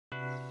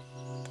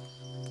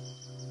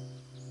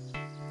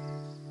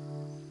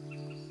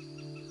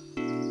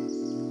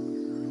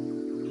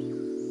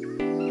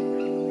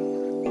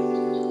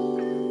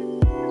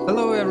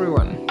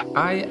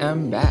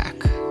I'm back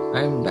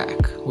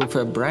with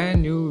a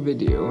brand new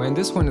video, and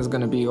this one is going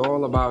to be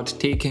all about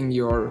taking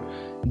your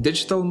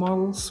digital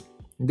models,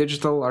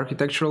 digital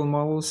architectural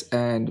models,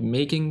 and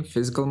making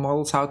physical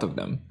models out of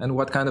them, and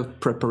what kind of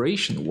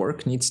preparation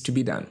work needs to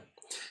be done.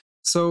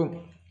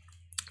 So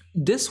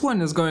this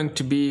one is going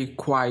to be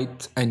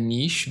quite a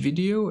niche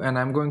video, and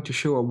I'm going to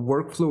show a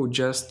workflow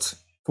just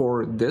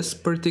for this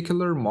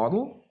particular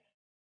model.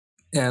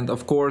 And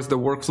of course, the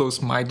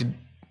workflows might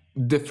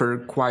differ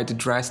quite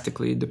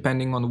drastically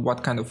depending on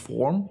what kind of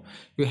form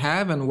you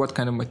have and what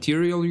kind of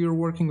material you're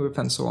working with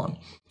and so on.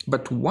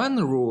 But one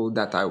rule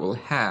that I will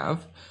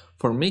have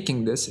for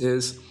making this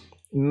is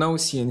no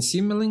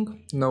CNC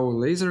milling, no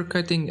laser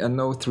cutting, and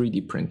no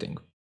 3D printing,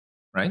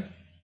 right?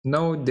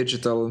 No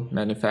digital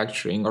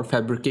manufacturing or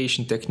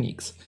fabrication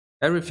techniques.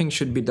 Everything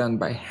should be done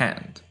by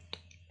hand.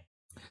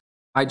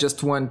 I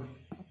just want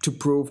to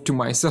prove to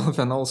myself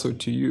and also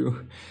to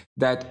you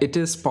that it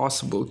is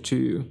possible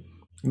to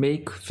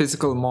make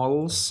physical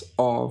models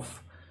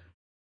of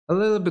a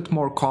little bit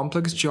more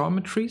complex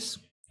geometries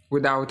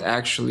without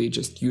actually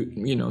just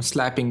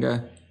slapping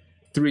a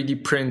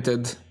 3D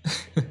printed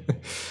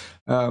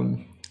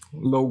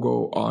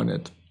logo on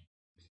it,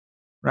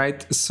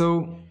 right?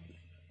 So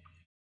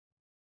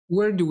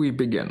where do we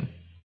begin?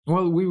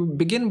 Well, we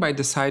begin by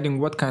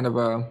deciding what kind of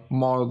a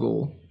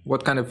model,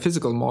 what kind of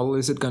physical model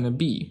is it going to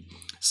be.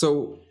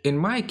 So in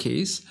my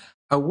case,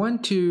 I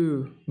want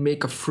to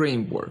make a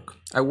framework.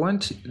 I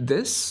want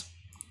this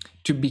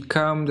to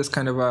become this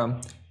kind of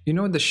a,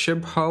 the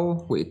ship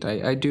hull. Wait,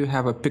 I do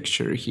have a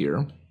picture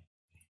here.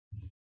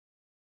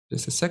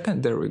 Just a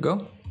second, there we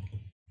go.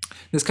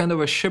 This kind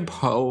of a ship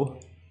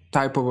hull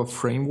type of a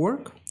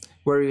framework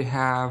where you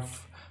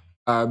have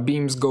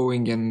beams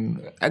going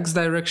in X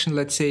direction,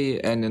 let's say,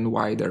 and in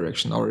Y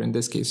direction, or in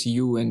this case,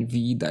 U and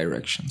V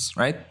directions,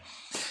 right?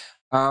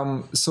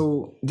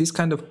 So these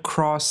kind of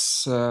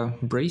cross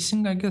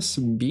bracing, I guess,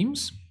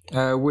 beams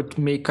would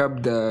make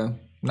up the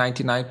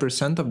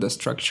 99% of the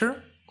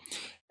structure.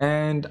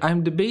 And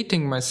I'm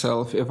debating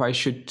myself if I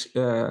should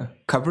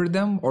cover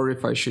them or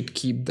if I should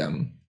keep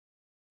them,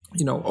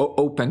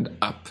 opened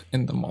up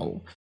in the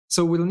model.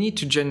 So we'll need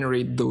to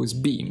generate those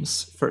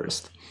beams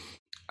first.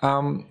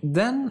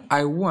 Then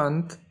I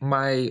want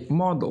my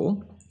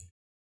model,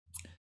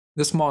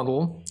 this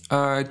model,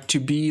 to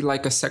be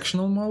like a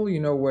sectional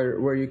model,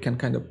 where you can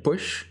kind of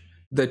push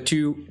the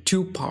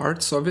two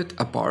parts of it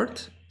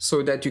apart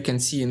so that you can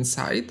see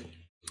inside.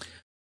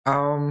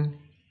 And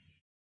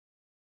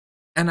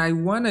I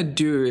want to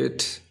do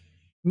it,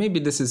 maybe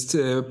this is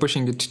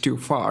pushing it too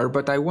far,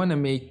 but I want to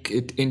make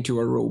it into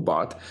a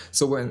robot.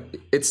 So when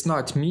it's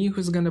not me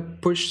who's going to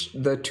push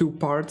the two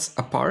parts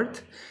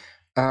apart,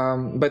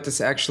 but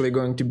it's actually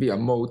going to be a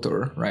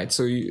motor, right?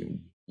 So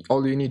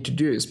all you need to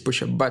do is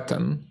push a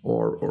button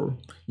or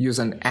use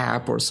an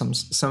app or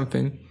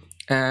something,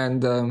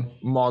 and the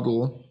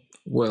model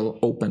will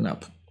open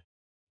up.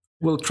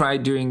 We'll try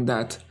doing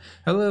that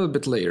a little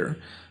bit later.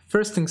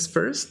 First things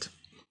first,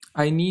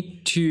 I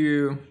need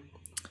to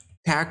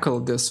tackle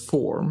this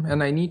form,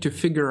 and I need to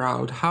figure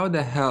out how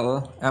the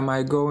hell am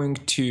I going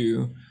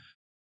to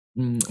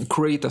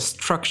create a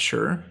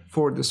structure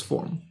for this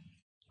form.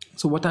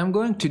 So what I'm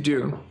going to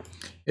do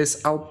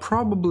is I'll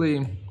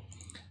probably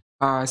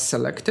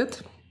select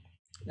it,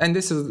 and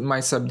this is my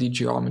sub-D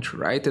geometry,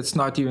 right? It's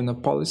not even a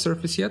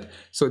polysurface yet.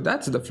 So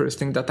that's the first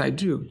thing that I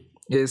do,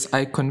 is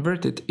I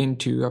convert it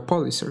into a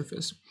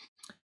polysurface.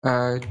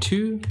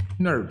 2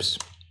 NURBS,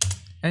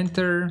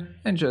 enter,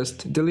 and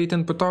just delete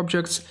input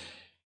objects.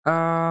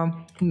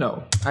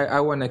 No, I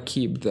want to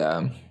keep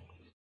the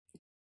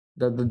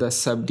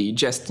sub-D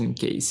just in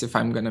case if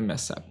I'm gonna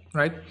mess up,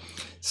 right?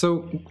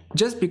 So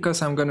just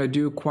because I'm gonna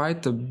do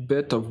quite a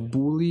bit of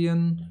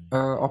Boolean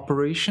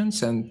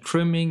operations and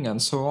trimming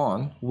and so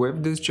on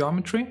with this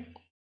geometry,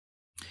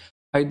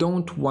 I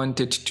don't want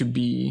it to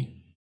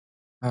be,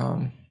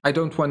 I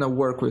don't want to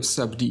work with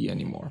sub-D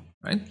anymore,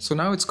 right? So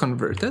now it's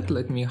converted.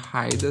 Let me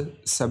hide the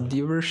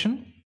sub-D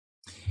version.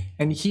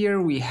 And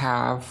here we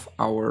have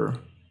our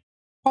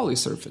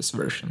polysurface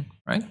version,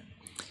 right?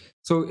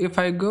 So if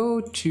I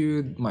go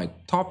to my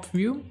top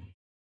view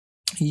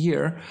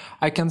here,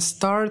 I can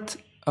start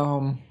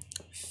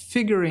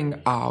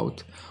figuring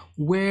out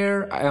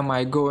where am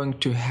I going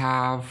to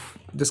have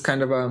this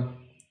kind of a,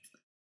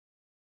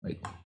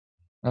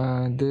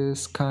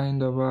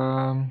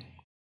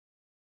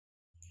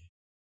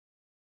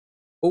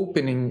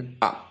 opening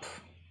up,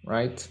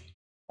 right,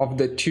 of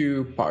the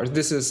two parts.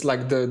 This is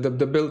like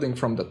the building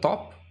from the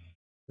top.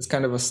 It's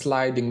kind of a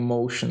sliding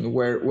motion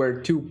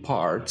where two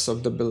parts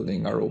of the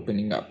building are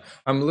opening up.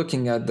 I'm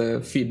looking at the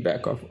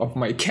feedback of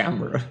my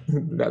camera.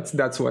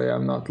 That's why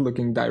I'm not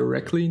looking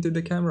directly into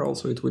the camera.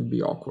 Also, it would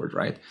be awkward,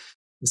 right?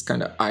 This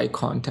kind of eye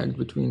contact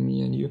between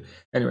me and you.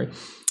 Anyway,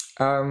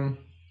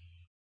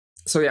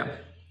 so yeah,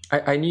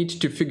 I need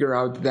to figure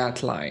out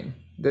that line,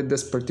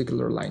 this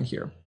particular line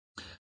here.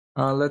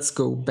 Let's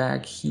go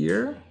back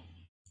here.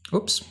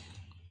 Oops,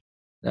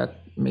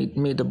 that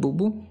made a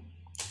boo-boo.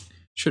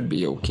 Should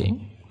be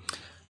okay.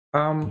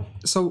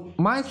 So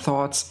my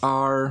thoughts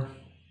are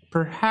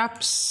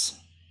perhaps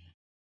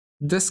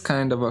this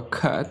kind of a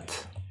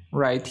cut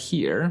right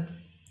here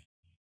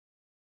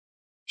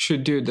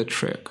should do the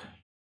trick,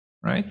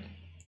 right?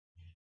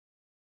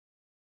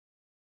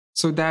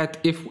 So that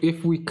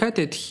if we cut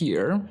it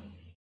here,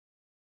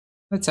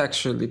 let's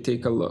actually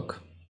take a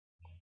look.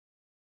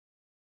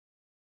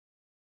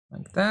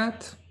 Like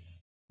that.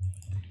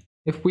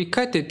 If we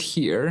cut it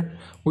here,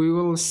 we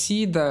will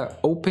see the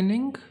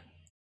opening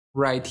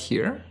right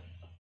here,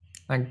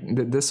 like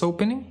this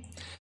opening,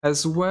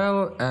 as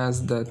well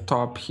as the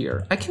top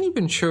here. I can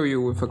even show you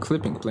with a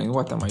clipping plane.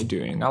 What am I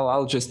doing?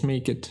 I'll just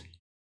make it,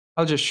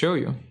 I'll just show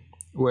you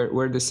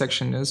where the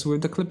section is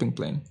with the clipping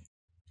plane.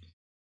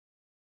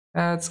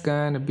 That's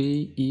gonna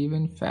be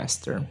even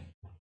faster.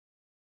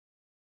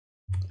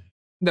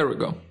 There we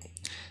go.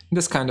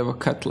 This kind of a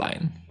cut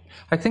line.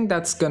 I think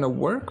that's gonna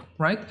work,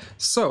 right?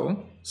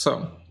 So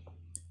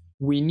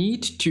we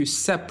need to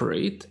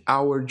separate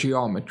our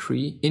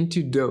geometry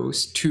into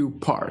those two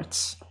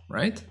parts,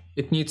 right?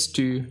 It needs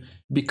to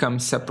become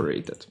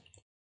separated.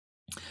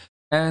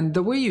 And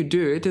the way you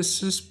do it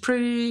is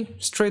pretty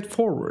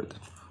straightforward.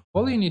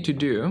 All you need to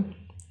do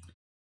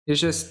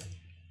is just,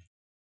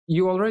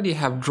 you already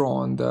have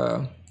drawn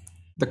the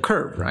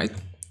curve, right?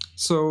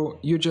 So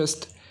you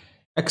just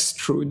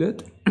extrude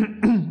it,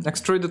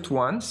 extrude it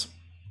once,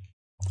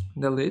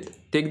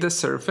 delete, take the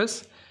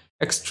surface,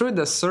 extrude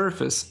the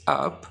surface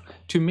up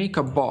to make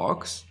a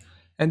box,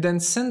 and then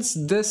since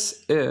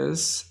this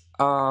is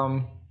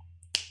a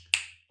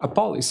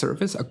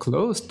polysurface, a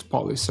closed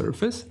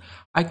polysurface,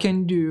 I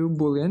can do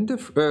Boolean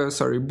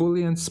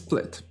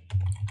split.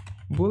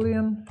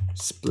 Boolean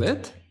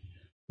split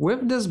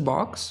with this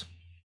box.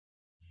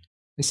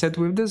 I said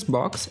with this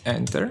box,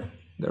 enter,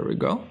 there we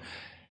go.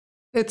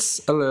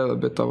 It's a little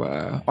bit of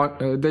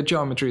the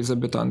geometry is a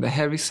bit on the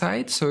heavy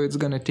side, so it's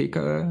gonna take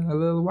a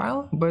little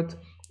while, but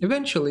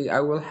eventually I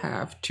will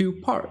have two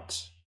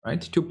parts, right?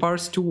 Two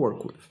parts to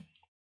work with.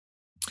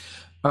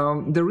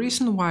 The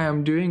reason why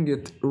I'm doing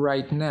it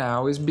right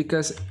now is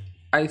because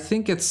I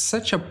think it's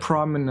such a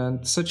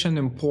prominent, such an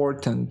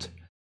important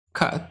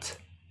cut,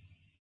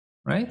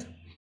 right?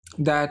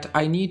 That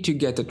I need to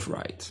get it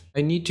right.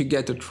 I need to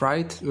get it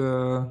right,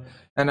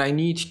 and I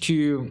need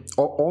to,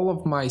 all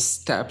of my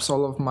steps,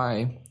 all of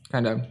my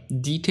kind of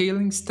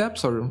detailing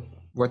steps, or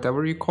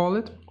whatever you call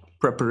it,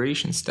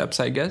 preparation steps,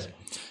 I guess,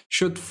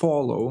 should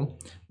follow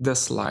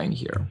this line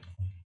here.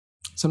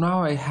 So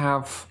now I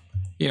have,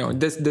 you know,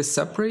 this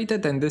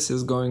separated, and this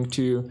is going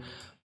to,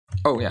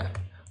 oh yeah,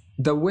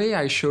 the way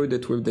I showed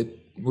it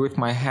with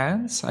my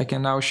hands, I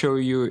can now show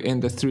you in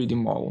the 3D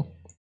model.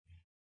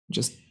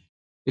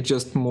 It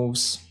just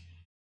moves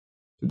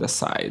to the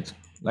side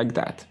like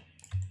that.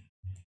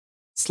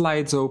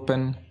 Slides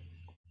open,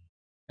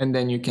 and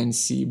then you can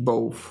see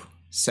both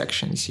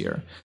sections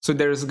here. So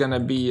there's gonna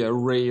be a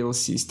rail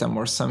system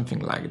or something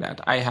like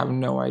that. I have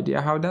no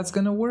idea how that's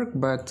gonna work,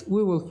 but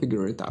we will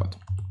figure it out.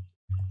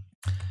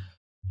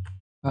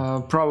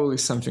 Probably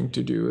something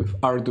to do with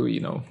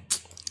Arduino.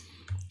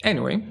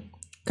 Anyway,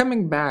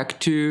 coming back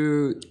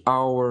to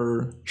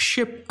our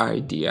ship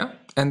idea,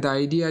 and the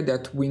idea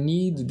that we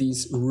need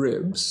these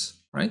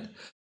ribs, right?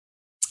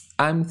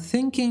 I'm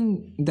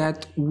thinking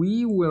that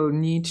we will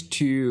need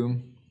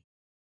to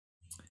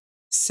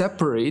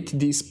separate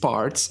these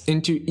parts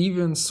into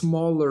even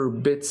smaller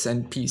bits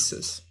and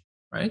pieces,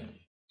 right?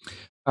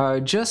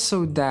 Just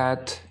so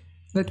that,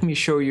 let me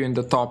show you in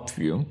the top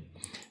view,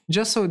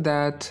 just so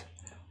that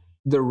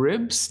the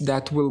ribs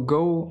that will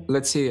go,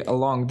 let's say,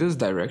 along this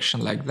direction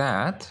like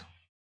that,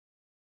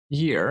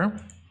 here,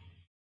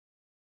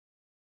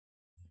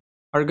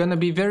 are gonna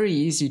be very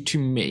easy to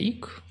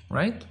make,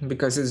 right?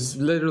 Because it's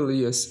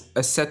literally a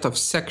set of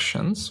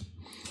sections.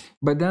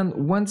 But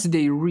then once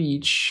they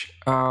reach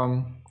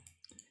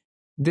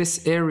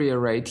this area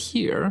right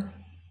here,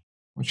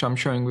 which I'm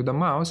showing with the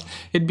mouse,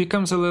 it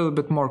becomes a little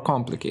bit more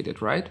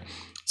complicated, right?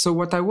 So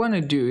what I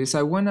wanna do is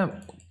I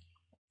wanna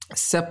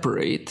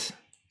separate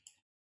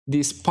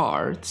these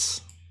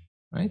parts,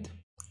 right?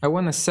 I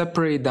wanna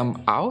separate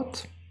them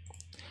out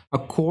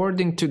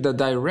according to the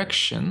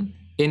direction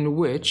in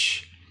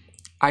which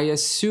I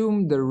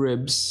assume the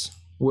ribs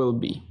will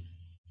be,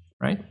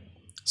 right?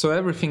 So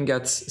everything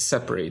gets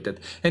separated,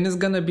 and it's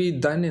gonna be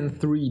done in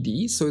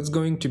 3D, so it's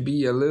going to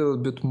be a little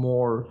bit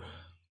more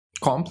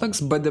complex,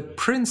 but the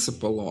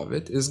principle of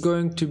it is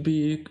going to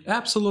be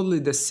absolutely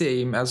the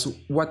same as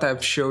what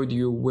I've showed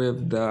you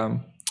with the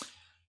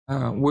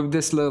with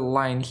this little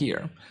line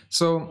here.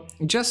 So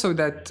just so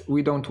that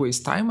we don't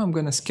waste time, I'm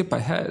gonna skip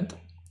ahead,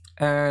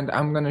 and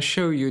I'm gonna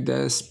show you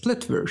the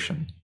split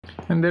version.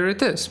 And there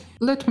it is.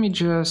 Let me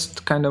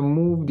just kind of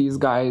move these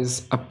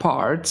guys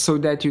apart so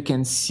that you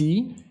can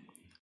see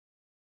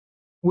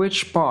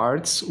which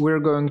parts we're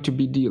going to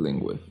be dealing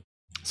with.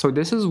 So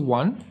this is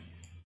one,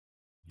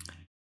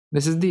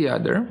 this is the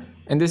other,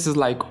 and this is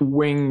like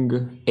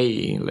wing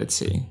A, let's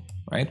say,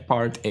 right?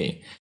 Part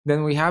A.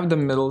 Then we have the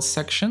middle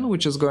section,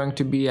 which is going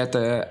to be at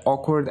an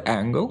awkward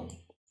angle.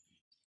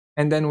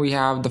 and then we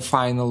have the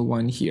final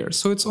one here.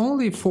 So it's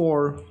only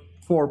four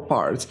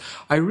parts.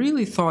 I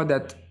really thought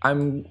that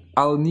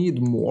I'll need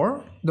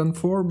more than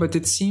 4, but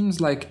it seems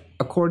like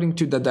according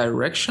to the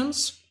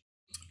directions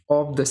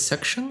of the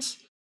sections,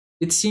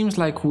 it seems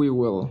like we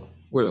will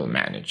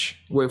manage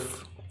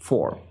with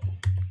 4.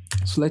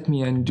 So let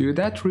me undo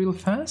that real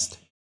fast.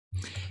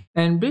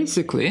 And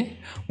basically,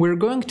 we're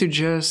going to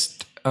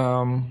just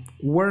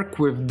work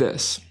with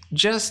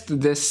just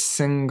this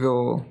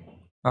single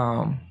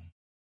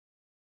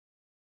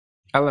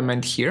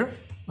element here,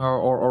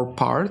 or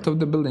part of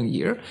the building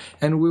here,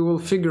 and we will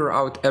figure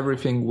out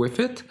everything with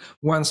it.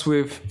 Once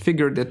we've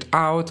figured it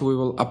out, we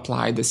will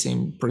apply the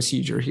same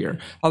procedure here.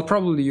 I'll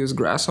probably use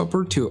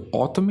Grasshopper to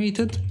automate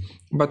it,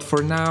 but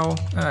for now,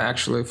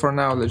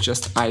 let's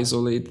just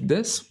isolate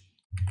this.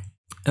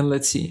 And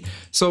let's see.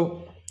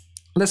 So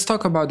let's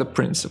talk about the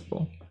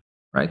principle,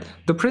 right?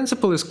 The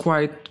principle is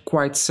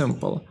quite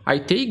simple. I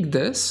take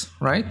this,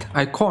 right?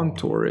 I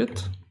contour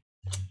it.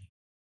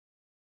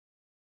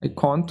 I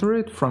contour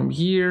it from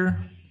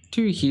here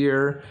to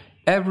here.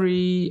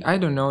 Every, I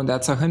don't know,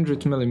 that's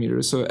 100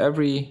 millimeters. So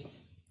every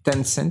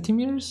 10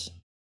 centimeters.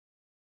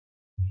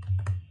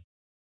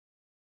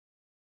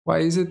 Why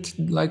is it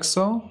like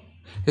so?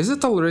 Is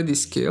it already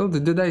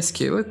scaled? Did I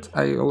scale it?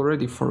 I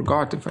already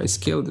forgot if I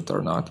scaled it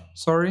or not.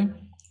 Sorry.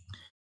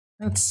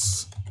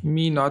 That's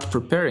me not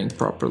preparing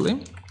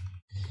properly.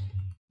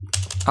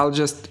 I'll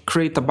just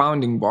create a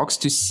bounding box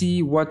to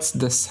see what's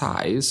the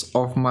size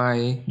of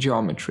my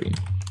geometry.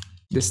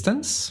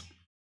 Distance.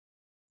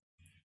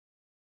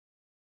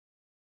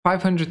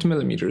 500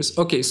 millimeters.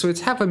 Okay, so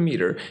it's half a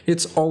meter.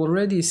 It's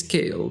already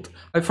scaled.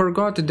 I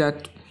forgot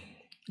that.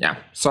 Yeah,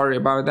 sorry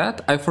about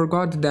that. I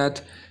forgot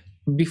that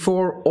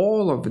before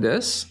all of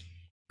this,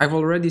 I've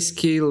already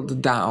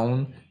scaled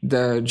down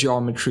the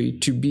geometry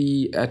to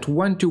be at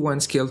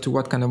 1:1 scale to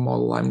what kind of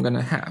model I'm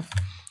gonna have.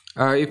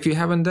 If you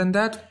haven't done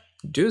that,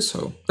 do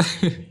so.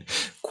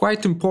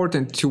 Quite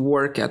important to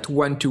work at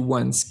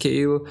 1:1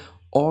 scale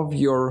of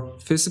your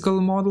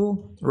physical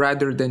model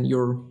rather than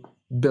your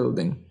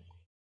building.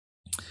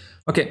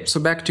 Okay, so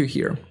back to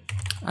here.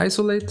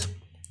 Isolate.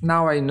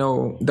 Now I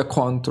know the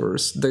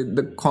contours,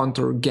 the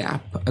contour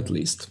gap at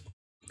least,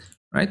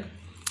 right?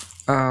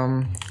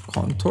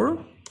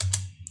 Contour.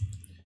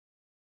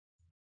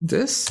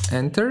 This,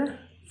 enter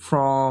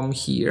from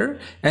here,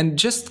 and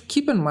just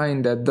keep in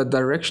mind that the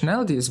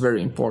directionality is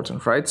very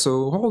important, right?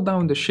 So hold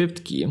down the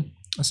shift key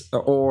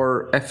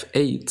or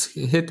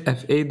F8, hit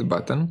F8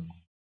 button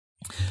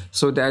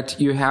so that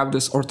you have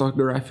this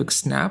orthographic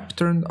snap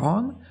turned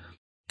on.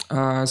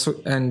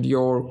 And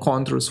your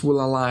contours will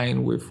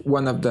align with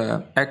one of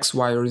the X,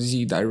 Y, or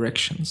Z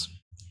directions.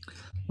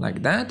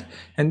 Like that.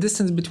 And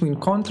distance between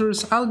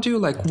contours, I'll do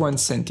like 1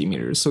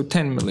 centimeter, so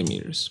 10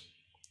 millimeters.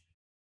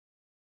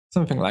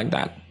 Something like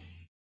that.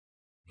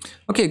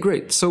 Okay,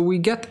 great. So we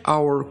get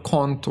our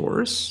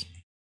contours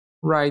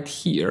right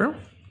here.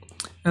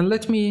 And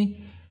let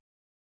me...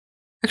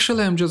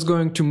 Actually, I'm just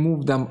going to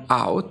move them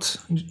out,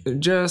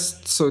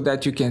 just so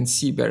that you can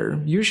see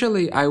better.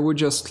 Usually, I would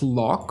just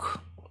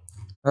lock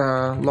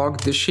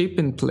the shape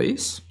in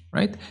place,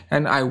 right?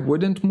 And I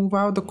wouldn't move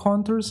out the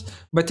contours,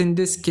 but in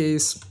this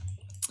case,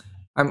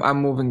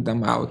 I'm moving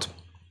them out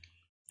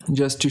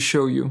just to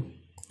show you,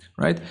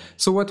 right?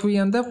 So what we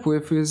end up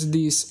with is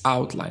these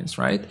outlines,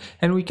 right?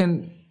 And we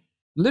can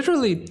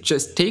literally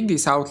just take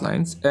these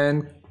outlines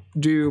and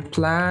do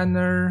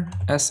planar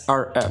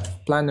SRF,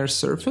 planar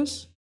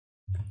surface,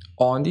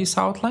 on these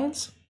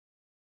outlines,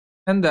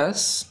 and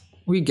thus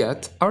we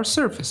get our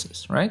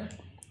surfaces, right?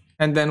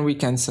 And then we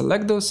can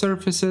select those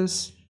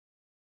surfaces,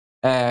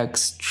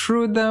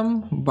 extrude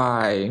them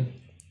by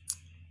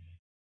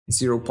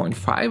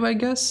 0.5, I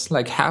guess,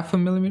 like half a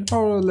millimeter,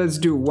 or let's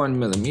do 1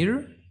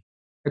 millimeter.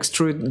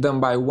 Extrude them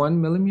by 1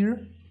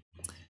 millimeter,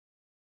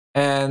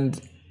 and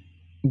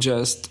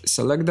just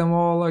select them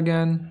all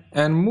again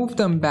and move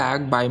them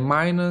back by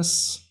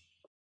minus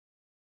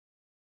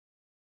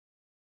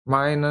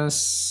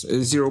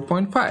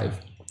 0.5,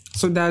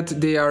 so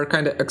that they are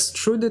kind of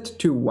extruded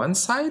to one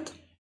side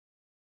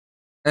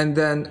and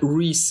then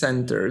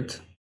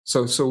recentered.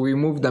 So we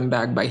move them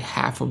back by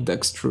half of the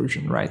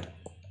extrusion, right?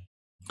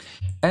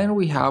 And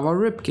we have our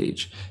rib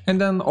cage.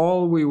 And then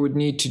all we would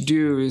need to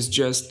do is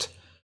just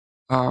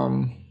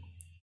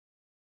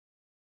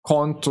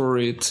contour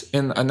it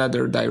in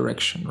another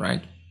direction,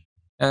 right?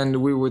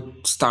 And we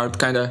would start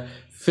kind of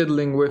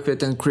fiddling with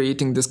it and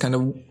creating this kind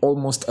of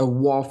almost a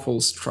waffle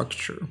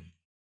structure.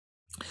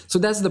 So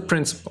that's the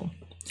principle.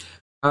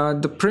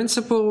 The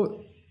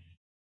principle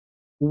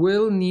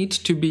will need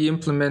to be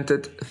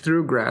implemented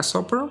through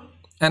Grasshopper,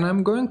 and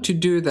I'm going to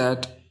do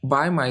that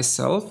by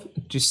myself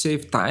to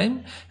save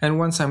time. And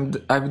once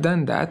I've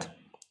done that,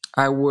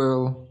 I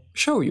will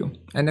show you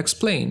and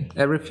explain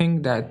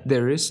everything that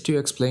there is to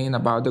explain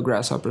about the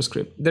Grasshopper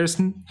script.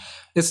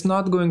 It's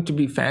not going to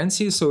be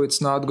fancy, so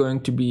it's not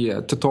going to be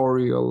a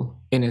tutorial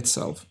in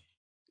itself.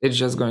 It's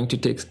just going to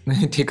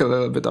take a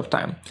little bit of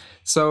time.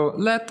 So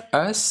let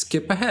us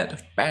skip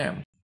ahead.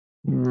 Bam.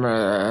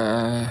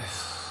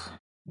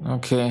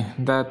 Okay,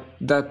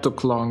 that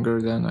took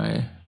longer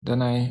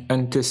than I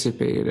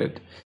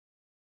anticipated.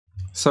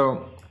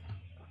 So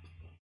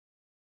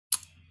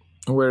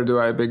where do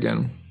I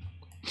begin?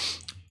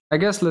 I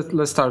guess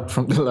let's start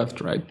from the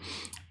left, right?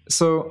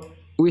 So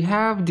we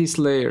have these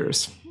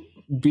layers,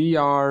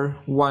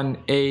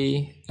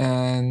 BR1A,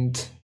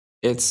 and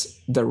it's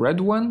the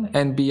red one,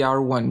 and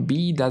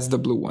BR1B, that's the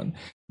blue one.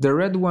 The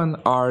red one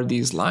are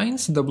these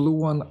lines, the blue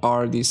one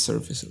are these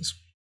surfaces.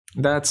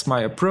 That's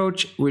my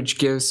approach, which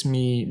gives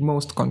me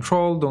most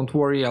control. Don't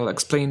worry, I'll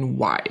explain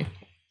why.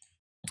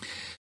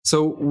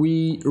 So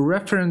we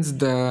reference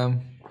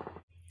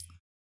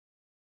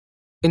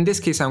in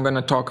this case, I'm going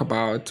to talk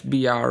about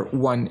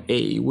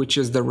BR1A, which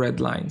is the red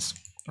lines,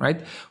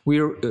 right?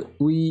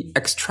 We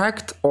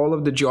extract all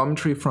of the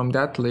geometry from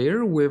that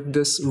layer with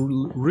this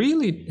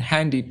really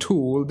handy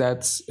tool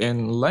that's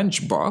in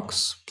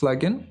Lunchbox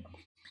plugin.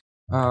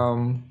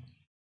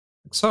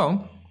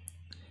 So,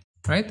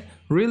 right?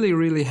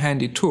 Really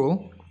handy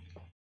tool.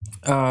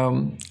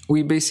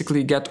 We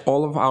basically get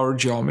all of our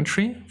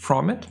geometry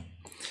from it.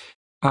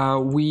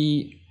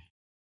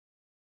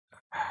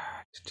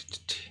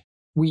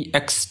 We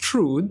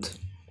extrude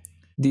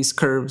these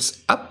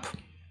curves up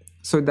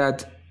so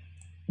that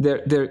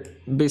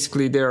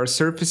there are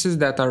surfaces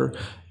that are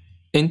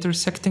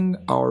intersecting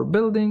our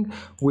building.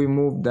 We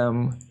move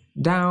them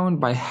down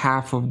by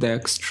half of the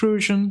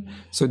extrusion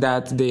so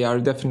that they are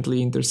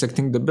definitely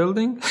intersecting the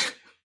building.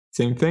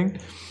 Same thing.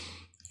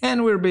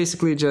 And we're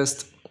basically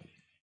just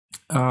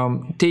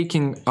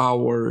taking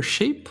our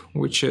shape,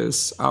 which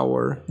is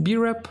our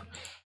B-rep,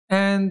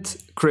 and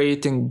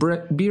creating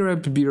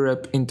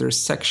B-rep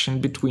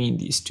intersection between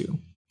these two.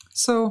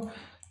 So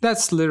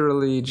that's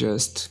literally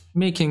just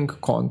making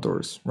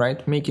contours,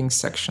 right? Making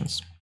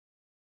sections.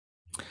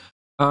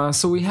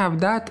 So we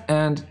have that,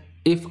 and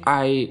if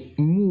I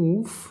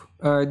move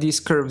these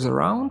curves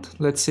around,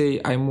 let's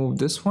say I move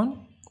this one,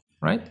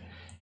 right?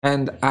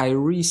 And I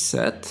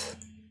reset,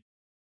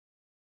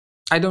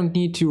 I don't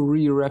need to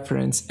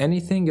re-reference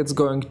anything. It's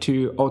going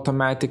to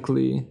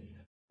automatically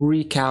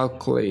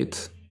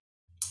recalculate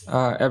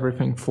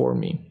everything for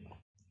me,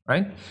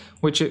 right?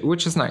 Which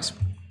is nice.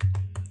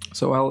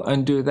 So I'll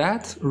undo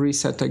that,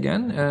 reset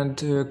again, and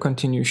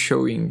continue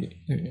showing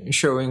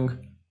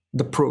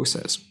the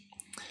process.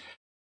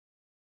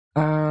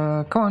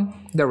 Come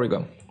on, there we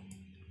go.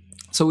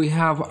 So we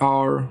have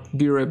our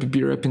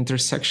B-rep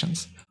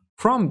intersections.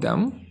 From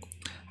them,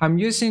 I'm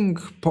using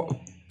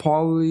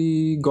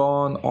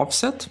polygon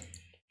offset,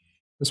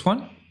 this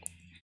one,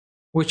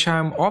 which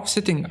I'm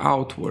offsetting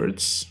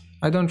outwards.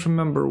 I don't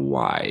remember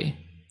why.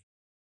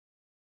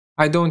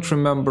 I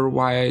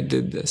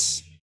did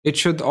this. It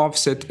should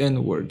offset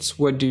inwards.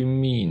 What do you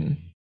mean?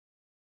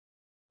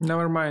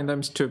 Never mind,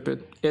 I'm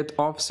stupid. It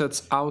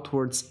offsets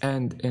outwards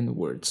and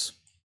inwards,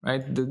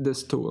 right?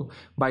 This tool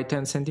by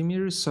 10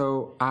 centimeters.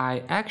 So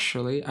I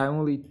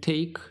only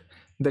take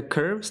the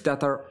curves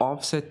that are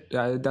offset,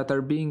 that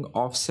are being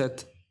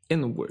offset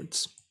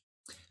inwards.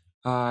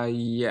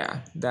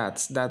 Yeah,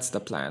 that's the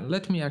plan.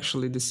 Let me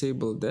actually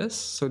disable this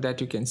so that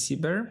you can see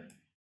better.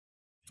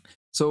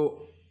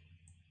 So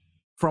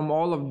from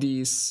all of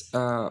these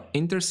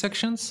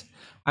intersections,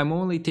 I'm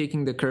only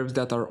taking the curves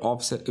that are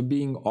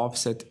being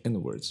offset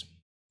inwards,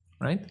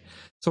 right?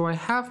 So I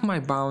have my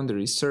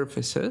boundary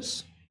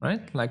surfaces,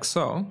 right? Like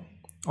so,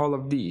 all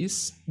of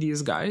these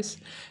guys,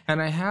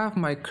 and I have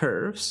my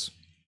curves,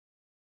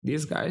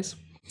 these guys,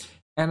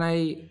 and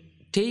I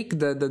take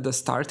the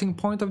starting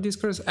point of these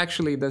curves.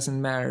 Actually, it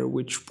doesn't matter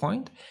which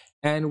point,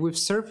 and with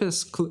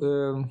surface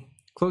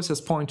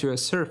closest point to a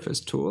surface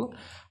tool,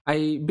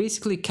 I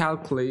basically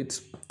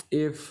calculate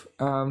if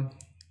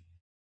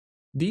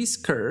these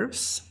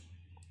curves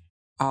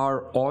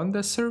are on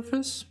the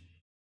surface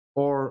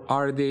or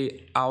are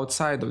they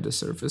outside of the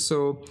surface.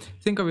 So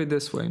think of it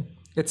this way.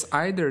 It's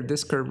either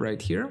this curve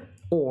right here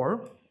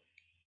or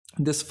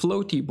this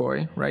floaty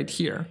boy right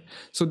here.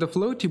 So the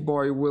floaty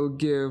boy will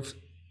give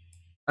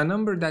a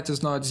number that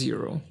is not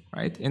zero,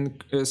 right, in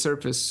a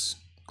surface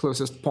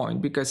closest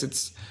point, because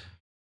it's,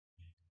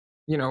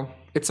 you know,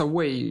 it's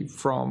away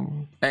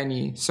from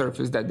any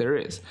surface that there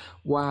is,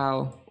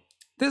 while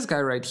this guy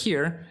right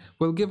here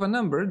will give a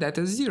number that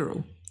is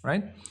zero,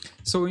 right?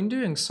 So in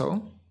doing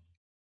so,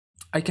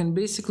 I can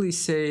basically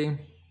say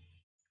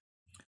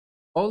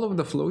all of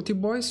the floaty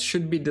boys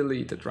should be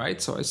deleted,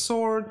 right? So I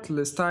sort,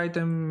 list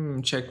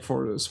item, check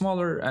for the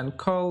smaller, and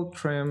cull,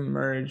 trim,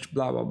 merge,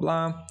 blah, blah,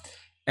 blah.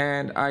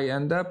 And I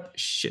end up,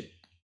 shit,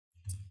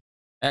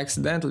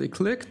 accidentally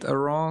clicked a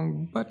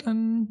wrong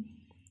button.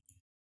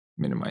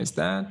 Minimize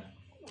that.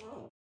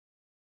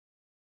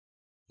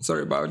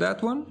 Sorry about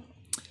that one.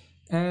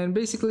 And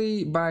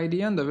basically by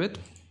the end of it,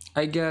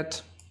 I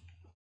get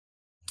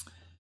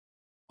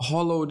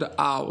hollowed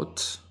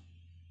out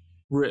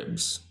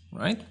ribs,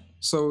 right?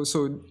 So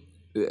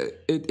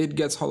it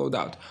gets hollowed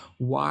out.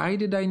 Why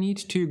did I need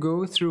to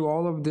go through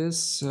all of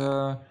this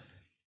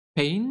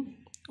pain?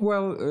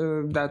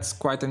 Well, that's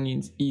quite an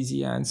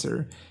easy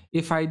answer.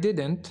 If I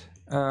didn't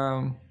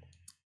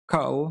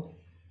cull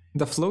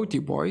the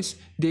floaty boys,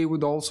 they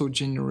would also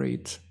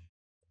generate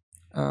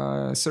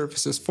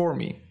surfaces for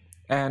me.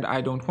 And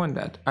I don't want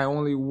that. I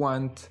only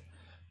want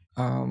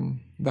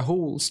the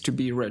holes to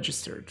be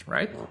registered,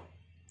 right?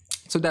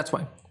 So that's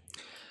why.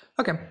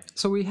 Okay,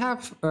 so we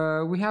have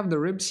the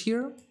ribs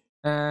here,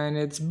 and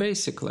it's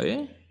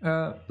basically,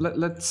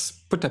 let's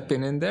put a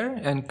pin in there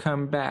and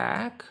come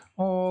back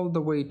all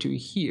the way to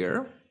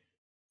here,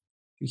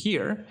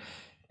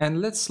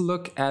 and let's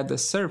look at the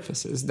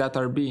surfaces that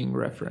are being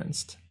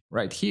referenced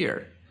right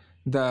here.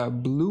 The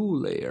blue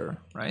layer,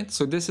 right?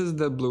 So this is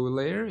the blue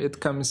layer. It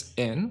comes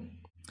in,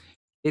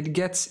 it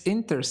gets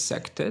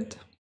intersected,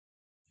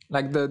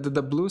 like the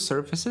blue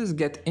surfaces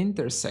get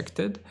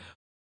intersected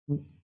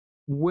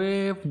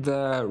with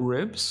the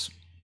ribs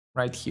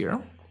right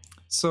here.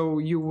 So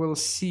you will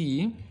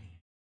see,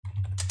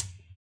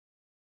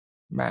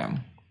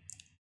 bam,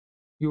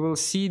 you will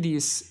see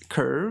these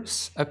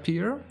curves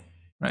appear,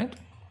 right?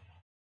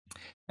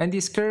 And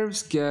these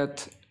curves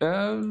get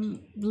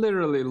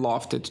literally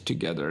lofted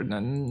together,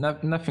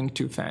 nothing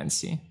too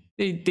fancy.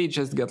 They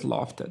just get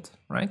lofted,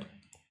 right?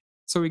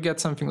 So we get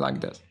something like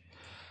this.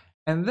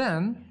 And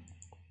then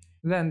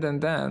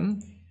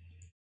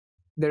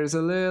there's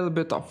a little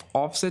bit of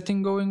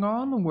offsetting going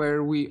on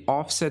where we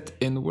offset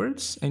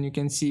inwards, and you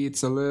can see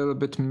it's a little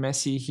bit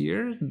messy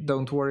here.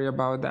 Don't worry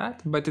about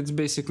that, but it's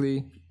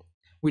basically,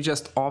 we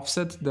just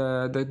offset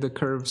the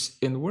curves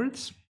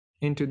inwards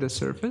into the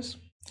surface.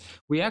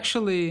 We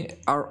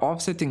actually are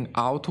offsetting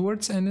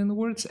outwards and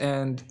inwards,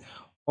 and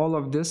all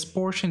of this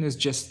portion is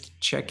just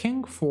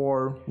checking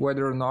for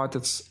whether or not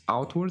it's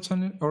outwards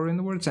or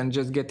inwards, and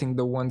just getting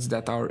the ones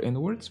that are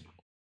inwards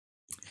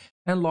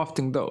and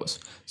lofting those.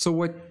 So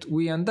what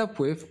we end up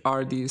with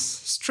are these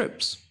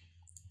strips,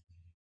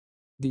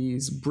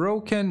 these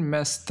broken,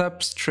 messed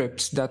up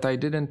strips that I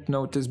didn't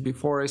notice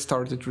before I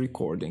started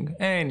recording.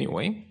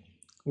 Anyway,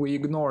 we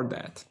ignore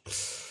that.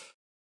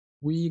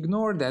 We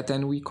ignore that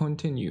and we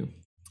continue.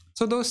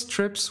 So those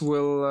strips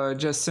will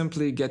just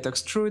simply get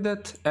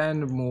extruded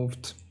and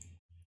moved,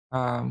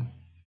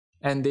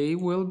 and they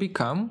will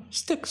become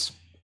sticks,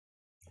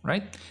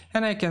 right?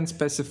 And I can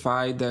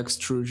specify the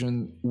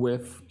extrusion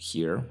width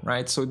here,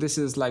 right? So this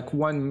is like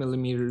 1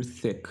 millimeter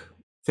thick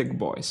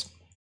boys.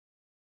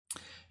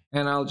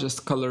 And I'll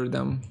just color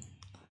them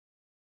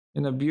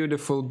in a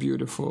beautiful,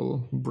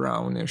 beautiful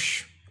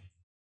brownish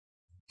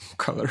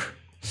color.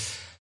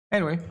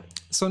 Anyway,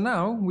 so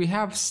now we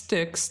have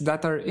sticks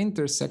that are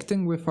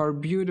intersecting with our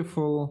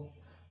beautiful,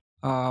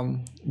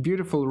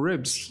 beautiful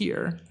ribs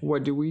here.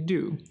 What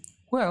do?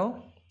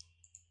 Well,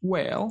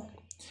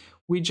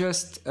 we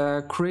just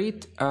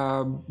create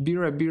a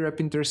birap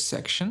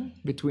intersection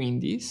between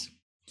these.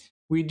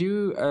 We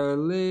do a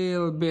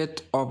little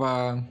bit of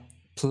a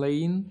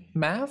plane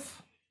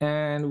math,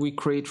 and we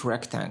create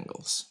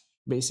rectangles,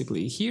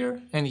 basically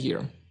here and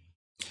here.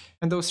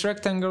 And those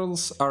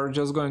rectangles are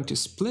just going to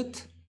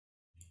split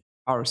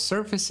our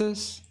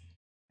surfaces,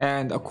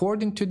 and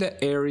according to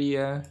the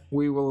area,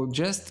 we will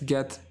just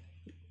get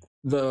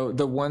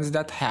the ones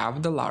that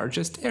have the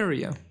largest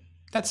area.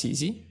 That's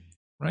easy,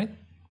 right?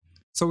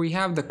 So we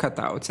have the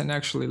cutouts, and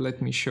actually let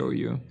me show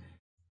you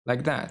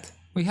like that.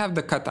 We have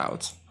the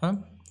cutouts, huh?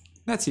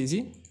 That's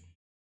easy.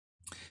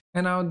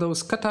 And now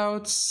those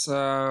cutouts,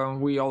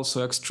 we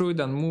also extrude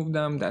and move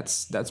them.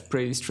 That's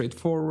pretty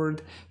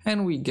straightforward.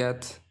 And we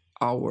get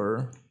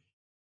our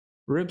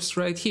ribs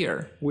right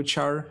here, which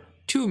are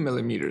 2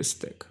 millimeters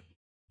thick.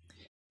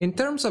 In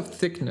terms of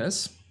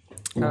thickness,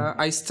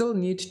 I still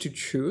need to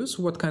choose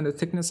what kind of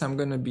thickness I'm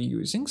going to be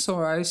using.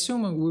 So I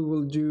assume we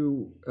will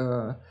do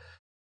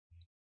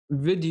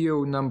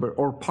video number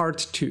or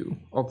part 2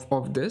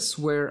 of this,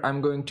 where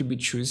I'm going to be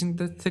choosing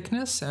the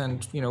thickness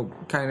and, you know,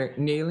 kind of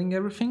nailing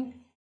everything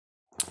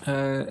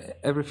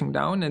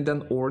down and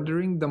then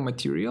ordering the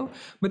material.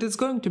 But it's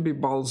going to be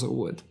balsa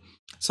wood.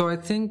 So I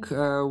think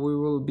we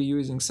will be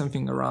using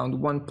something around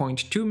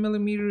 1.2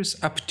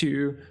 millimeters up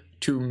to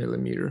 2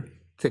 millimeter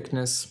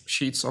thickness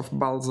sheets of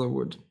balsa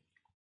wood.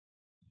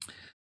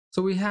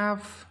 So we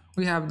have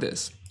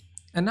this.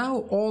 And now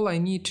all I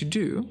need to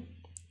do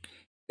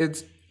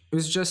is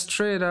just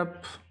straight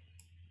up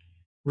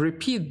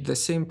repeat the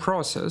same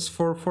process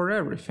for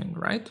everything,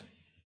 right?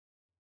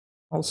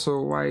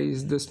 Also, why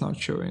is this not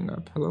showing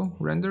up? Hello,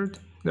 rendered?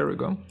 There we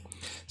go.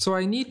 So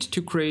I need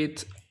to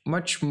create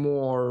much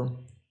more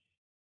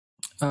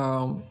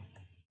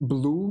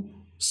blue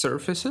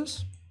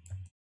surfaces,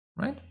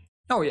 right?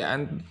 Oh yeah,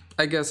 and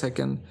I guess I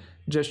can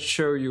just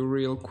show you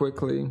real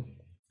quickly.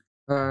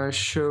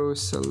 Show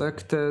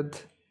selected.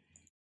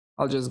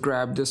 I'll just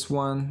grab this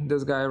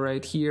guy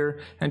right here,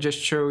 and just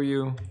show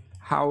you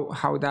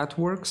how that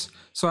works.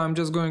 So I'm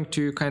just going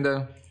to kind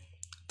of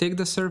take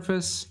the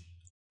surface,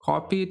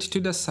 copy it to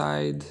the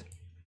side,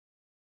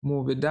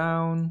 move it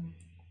down,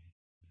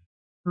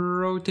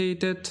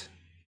 rotate it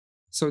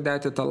so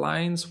that it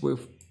aligns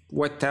with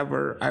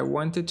whatever I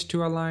want it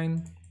to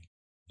align,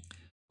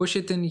 push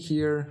it in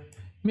here,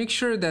 make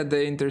sure that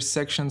the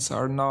intersections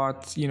are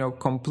not, you know,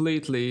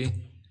 completely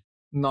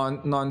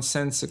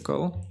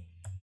nonsensical.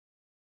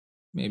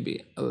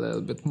 maybe a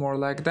little bit more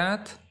like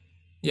that.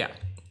 Yeah,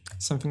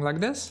 something like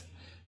this.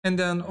 And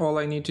then all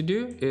I need to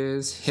do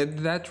is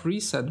hit that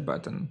reset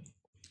button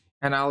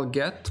and I'll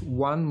get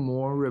one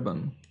more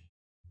ribbon.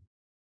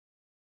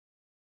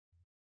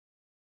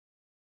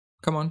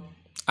 Come on,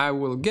 I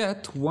will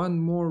get one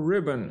more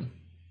ribbon.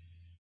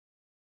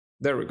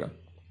 There we go.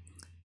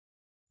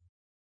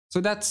 So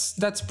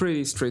that's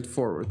pretty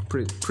straightforward,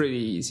 pretty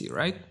easy,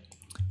 right?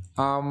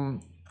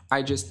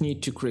 I just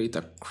need to create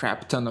a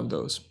crap ton of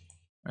those,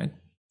 right?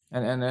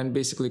 And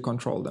basically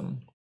control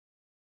them.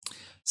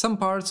 Some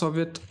parts of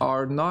it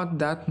are not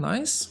that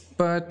nice,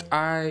 but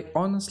I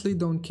honestly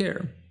don't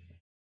care.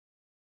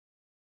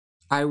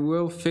 I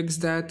will fix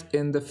that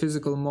in the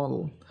physical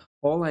model.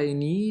 All I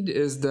need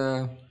is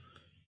the,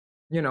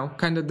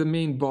 kind of the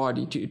main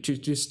body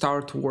to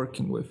start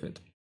working with it.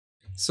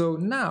 So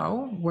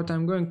now what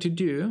I'm going to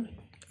do,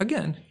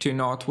 again, to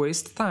not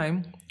waste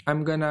time,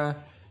 I'm gonna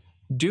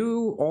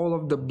do all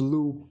of the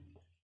blue,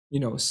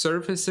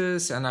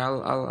 surfaces, and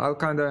I'll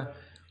kind of,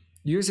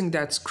 using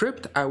that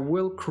script, I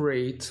will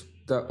create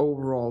the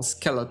overall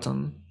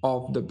skeleton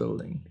of the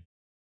building.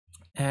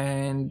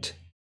 And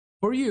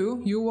for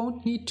you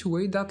won't need to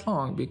wait that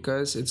long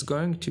because it's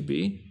going to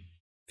be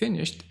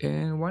finished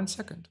in 1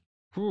 second.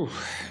 Whew,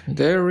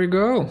 there we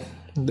go.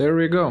 There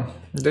we go.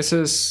 This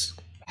is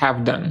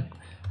half done.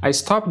 I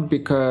stopped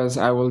because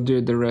I will do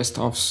the rest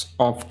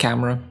off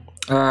camera.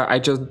 I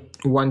just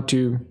want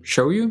to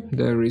show you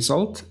the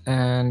result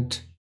and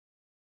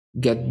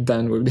get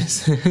done with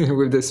this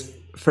with this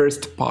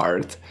first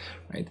part,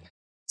 right?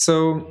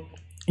 So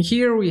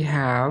here we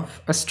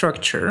have a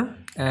structure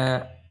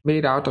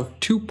made out of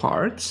 2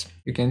 parts.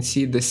 You can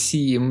see the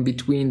seam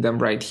between them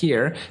right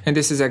here, and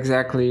this is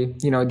exactly,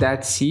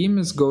 that seam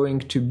is going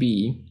to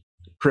be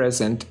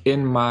present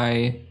in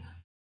my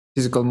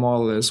physical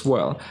model as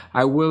well.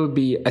 I will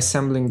be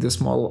assembling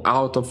this model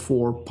out of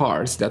 4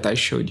 parts that I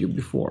showed you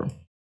before.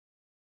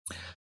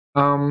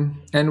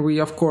 And we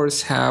of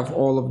course have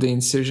all of the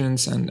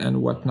incisions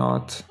and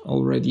whatnot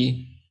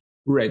already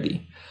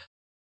ready.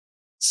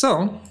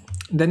 So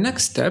the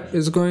next step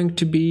is going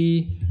to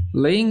be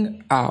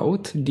laying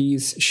out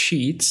these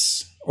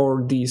sheets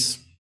or these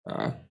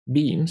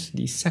beams,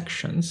 these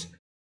sections,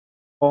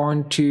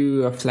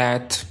 onto a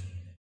flat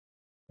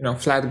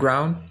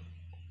ground,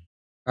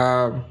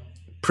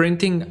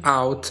 printing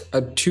out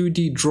a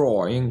 2D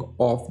drawing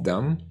of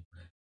them,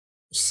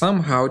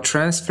 somehow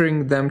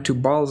transferring them to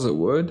balsa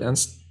wood,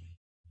 and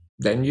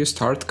then you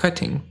start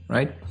cutting,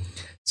 right?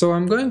 So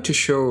I'm going to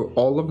show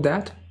all of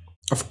that,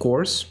 of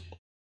course,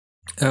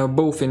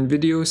 both in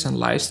videos and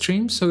live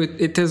streams. So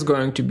it is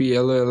going to be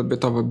a little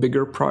bit of a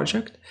bigger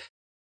project.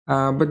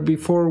 But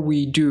before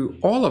we do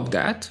all of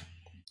that,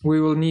 we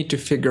will need to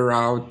figure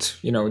out,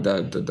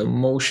 the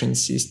motion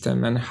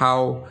system and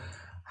how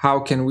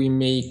can we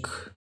make,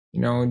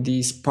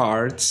 these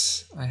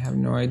parts. I have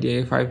no idea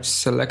if I've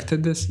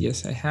selected this.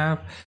 Yes, I have.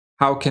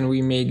 How can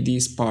we make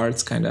these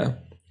parts kind of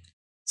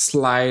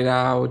slide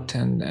out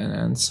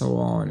and so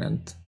on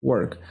and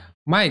work?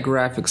 My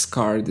graphics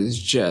card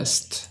is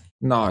just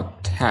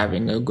not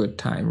having a good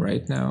time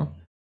right now.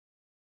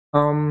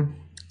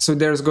 So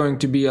there's going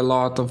to be a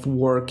lot of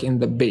work in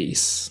the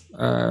base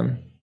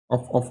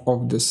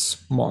of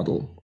this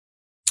model.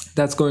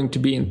 That's going to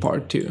be in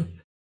part 2.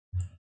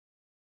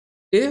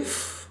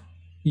 If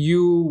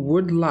you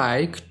would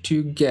like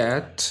to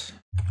get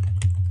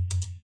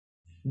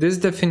this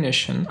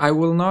definition, I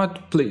will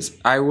not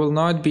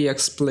be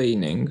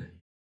explaining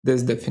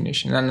this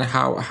definition and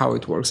how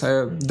it works.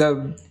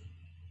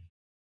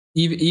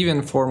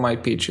 Even for my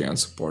Patreon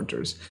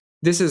supporters.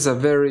 This is a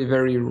very,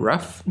 very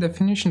rough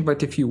definition,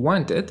 but if you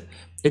want it,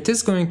 it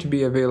is going to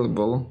be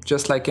available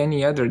just like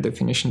any other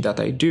definition that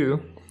I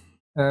do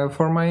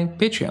for my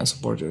Patreon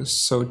supporters.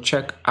 So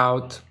check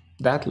out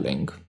that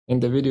link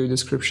in the video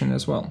description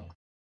as well.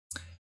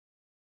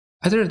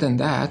 Other than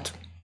that,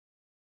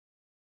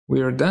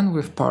 we are done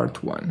with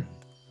part 1.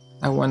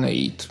 I wanna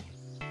eat.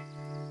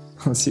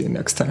 I'll see you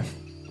next time.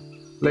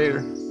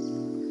 Later.